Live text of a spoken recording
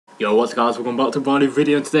Yo, what's up guys, welcome back to a brand new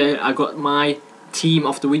video. Today I got my team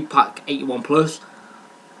of the week pack 81 plus.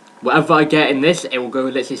 Whatever I get in this, it will go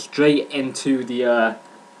literally straight into the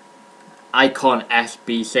icon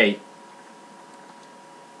SBC.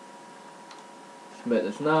 Submit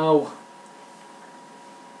this now.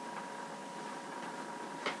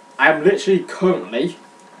 I am literally currently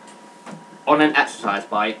on an exercise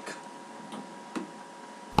bike.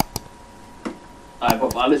 I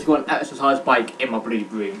literally got an exercise bike in my bloody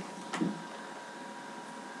room.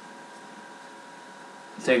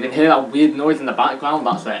 So you can hear that weird noise in the background,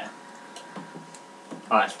 that's it.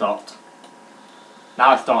 Alright, stopped.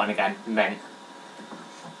 Now it's starting again, men.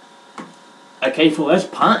 Okay, for this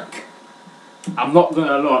pack, I'm not going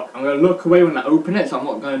to look. I'm going to look away when I open it, so I'm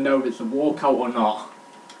not going to know if it's a walkout or not.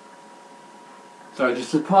 So it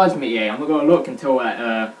just surprised me, yeah. I'm not going to look until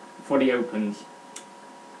it fully opens.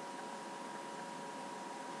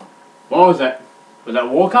 What was it? Was that a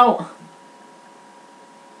walkout?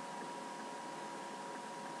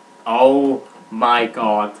 Oh my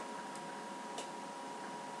god.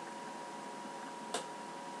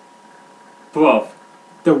 Bruv,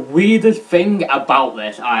 the weirdest thing about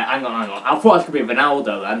this... Alright, hang on. I thought this could be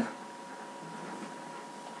Ronaldo then.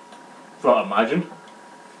 But imagine.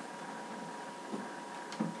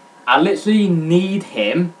 I literally need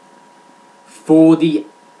him for the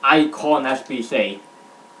icon SBC.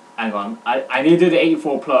 Hang on, I need to do the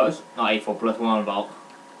 84 plus, not 84 plus, what I'm about.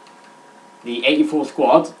 The 84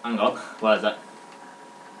 squad, hang on, where is it?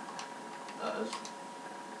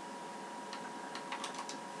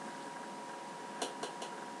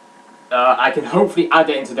 I can hopefully add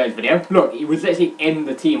it in today's video. Look, he was literally in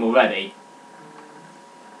the team already.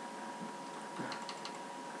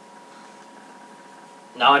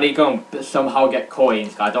 Now I need to go and somehow get coins,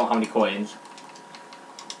 because I don't have any coins.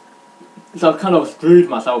 So I've kind of screwed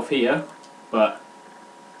myself here, but...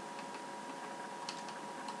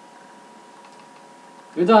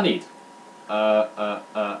 Who do I need?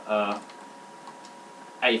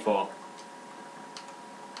 84.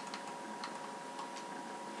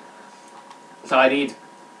 So I need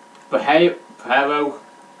Pajero.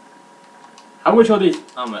 How much are these?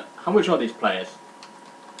 How much are these players?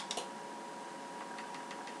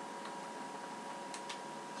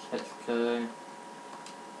 Okay.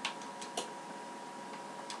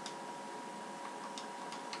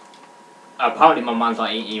 Apparently my man's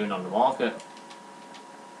like ain't even on the market.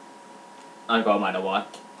 I got no matter what.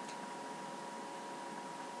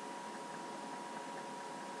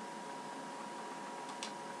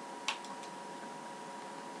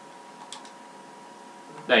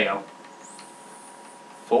 There you go.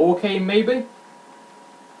 4k maybe?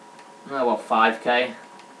 No, what, 5k?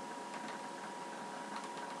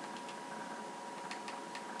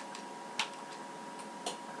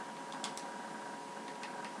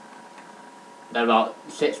 They're about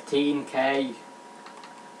 16k.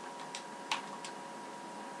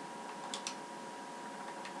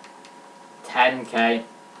 10k.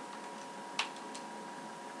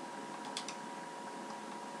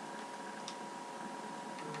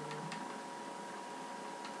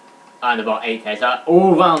 And about 8k. So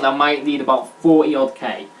all round I might need about 40 odd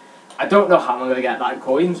k. I don't know how I'm going to get that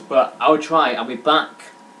coins, but I'll try. I'll be back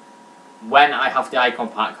when I have the icon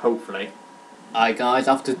pack, hopefully. Alright guys,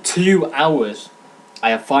 after 2 hours,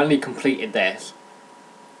 I have finally completed this.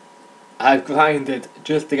 I have grinded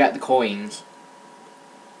just to get the coins.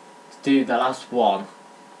 To do the last one.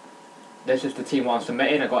 This is the team I'm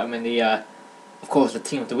submitting. I got him in the, of course, the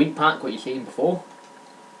team of the week pack, what you've seen before.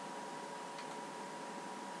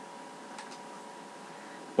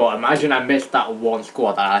 But imagine I missed that one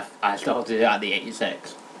squad that I started at the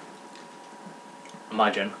 86.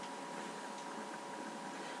 Imagine.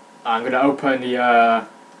 I'm going to open the,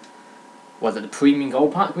 was it the premium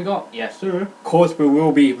gold pack we got? Yes sir. Of course we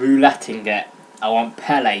will be rouletting it. I want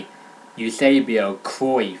Pele, Eusebio,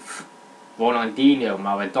 Cruyff, Ronaldinho,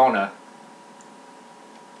 Maradona.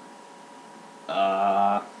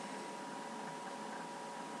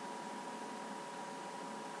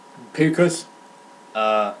 Pukas.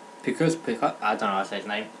 Pukas, I don't know how to say his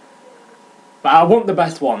name. But I want the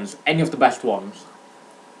best ones, any of the best ones.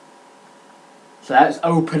 So let's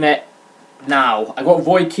open it now. I got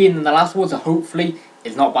Roy Keane in the last one, so hopefully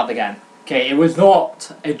it's not bad again. Okay, it was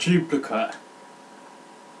not a duplicate.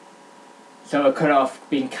 So it could have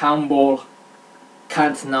been Campbell,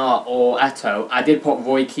 Cantona or Eto'o. I did put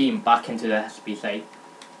Roy Keane back into the SBC.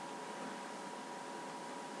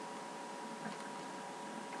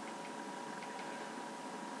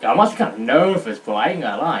 I'm actually kind of nervous, but I ain't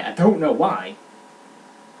gonna lie. I don't know why.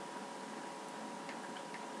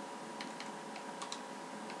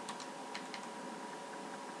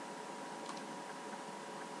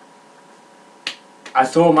 I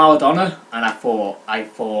saw Maradona and I thought.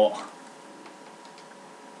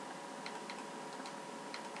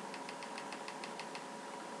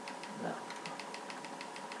 No.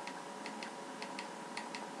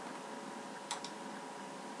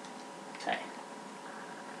 Okay.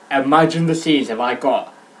 Imagine the scenes if I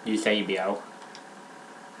got Eusebio.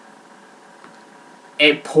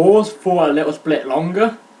 It paused for a little split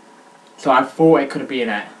longer, so I thought it could have been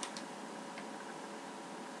it.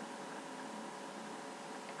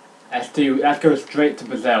 Let's go straight to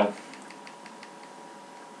Brazil.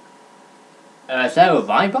 Is there a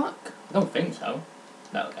buyback? I don't think so.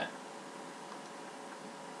 No, okay.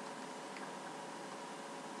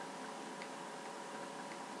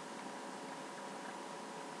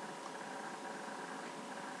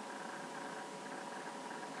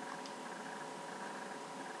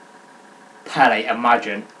 Pele,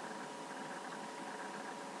 imagine.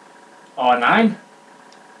 R9?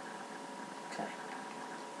 Okay.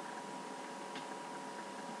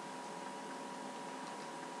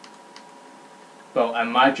 Well,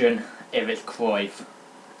 imagine if it's Cruyff.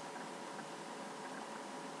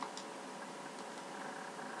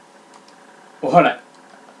 Well, hold on.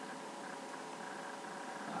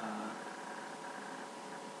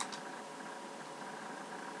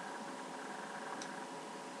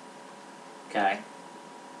 Okay.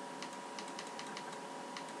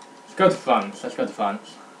 Let's go to France. Let's go to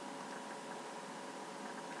France.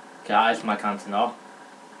 Okay, that is my Cantona.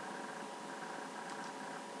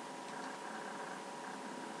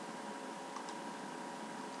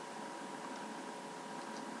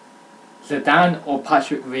 Zidane or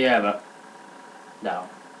Patrick Vieira? No.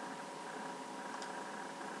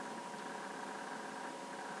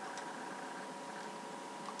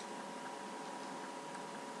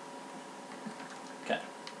 Okay.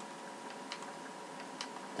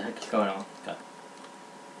 What the heck is going on? Okay.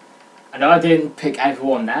 I know I didn't pick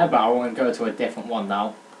everyone there, but I want to go to a different one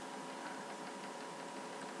now.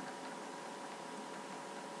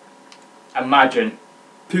 Imagine.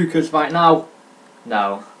 Pukas right now?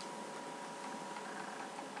 No.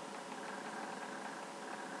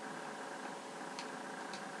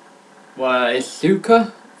 Well, is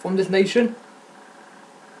Suka from this nation?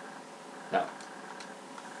 No.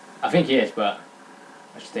 I think he is, but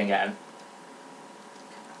I just didn't get him.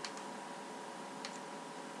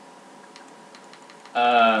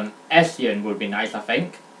 Essien would be nice, I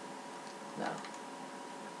think. No.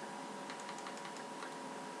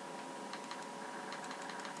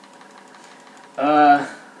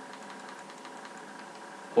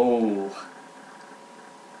 Oh.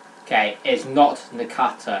 Okay, it's not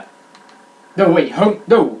Nakata. No, wait,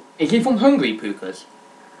 no. Is he from Hungary, Pukas?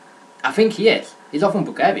 I think he is. He's not from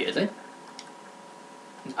Bulgaria, is he?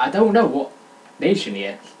 I don't know what nation he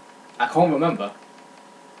is. I can't remember.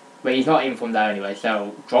 But he's not even from there anyway,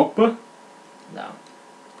 so Drogba? No.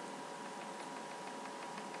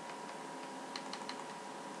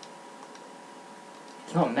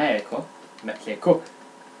 It's not Mexico. Mexico.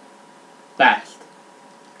 Best.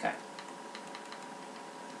 Okay.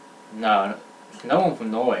 No, it's no one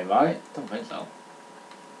from Norway, right? Don't think so.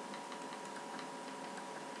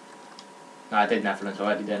 No, I did Netherlands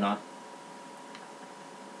already, didn't I?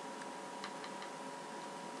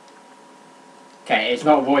 Okay, it's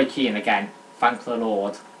not Roy Keane again. Thank the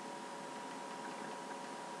Lord.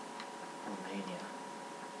 Romania.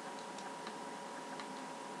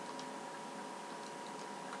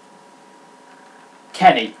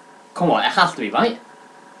 Kenny. Come on, it has to be, right?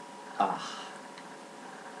 Ah.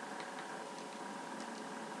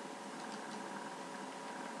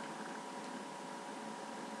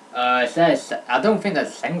 It says, I don't think there's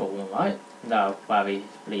a single one, right? No, where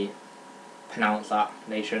we pronounce that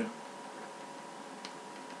nation.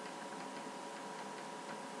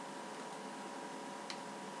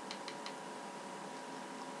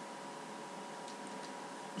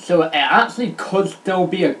 So it actually could still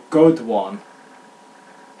be a good one.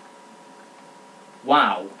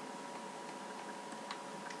 Wow.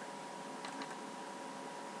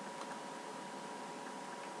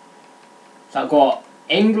 So I've got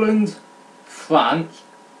England, France,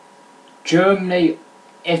 Germany,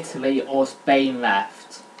 Italy or Spain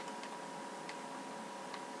left.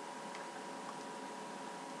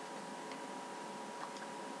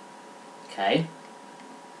 Okay.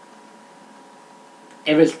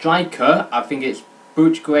 If it's striker, I think it's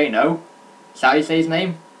Butch Gueno. Is that how you say his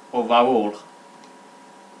name? Or Raul?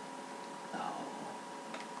 No.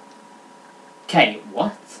 Okay,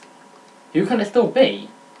 what? Who can it still be?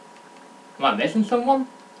 Am I missing someone?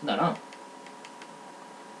 I don't know.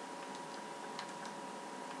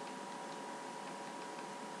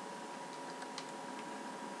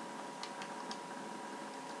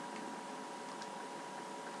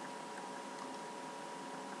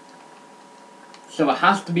 So it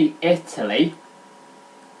has to be Italy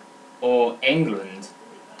or England.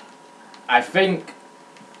 I think.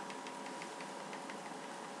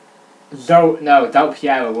 Del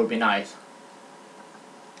Piero would be nice.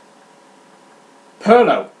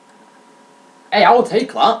 Pirlo. Hey, I'll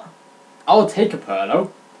take that. I'll take a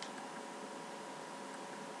Pirlo.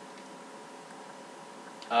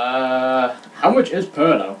 How much is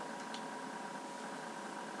Pirlo?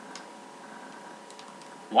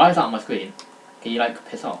 Why is that on my screen? Can you like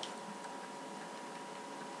piss off?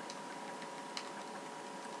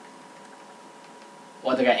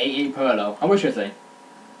 What, to get 88 Pirlo? How much is he?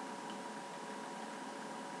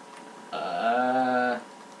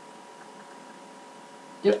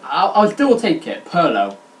 Yeah, I'll still take it.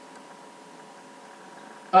 Pirlo.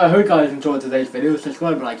 I hope you guys enjoyed today's video.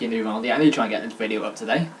 Subscribe and like you're new around here. I need to try and get this video up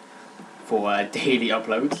today for daily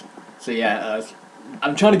uploads. So yeah,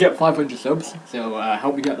 I'm trying to get 500 subs, so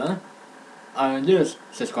help me get there. And yes,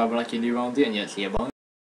 subscribe and like you're new around here, and yeah, see you, bye.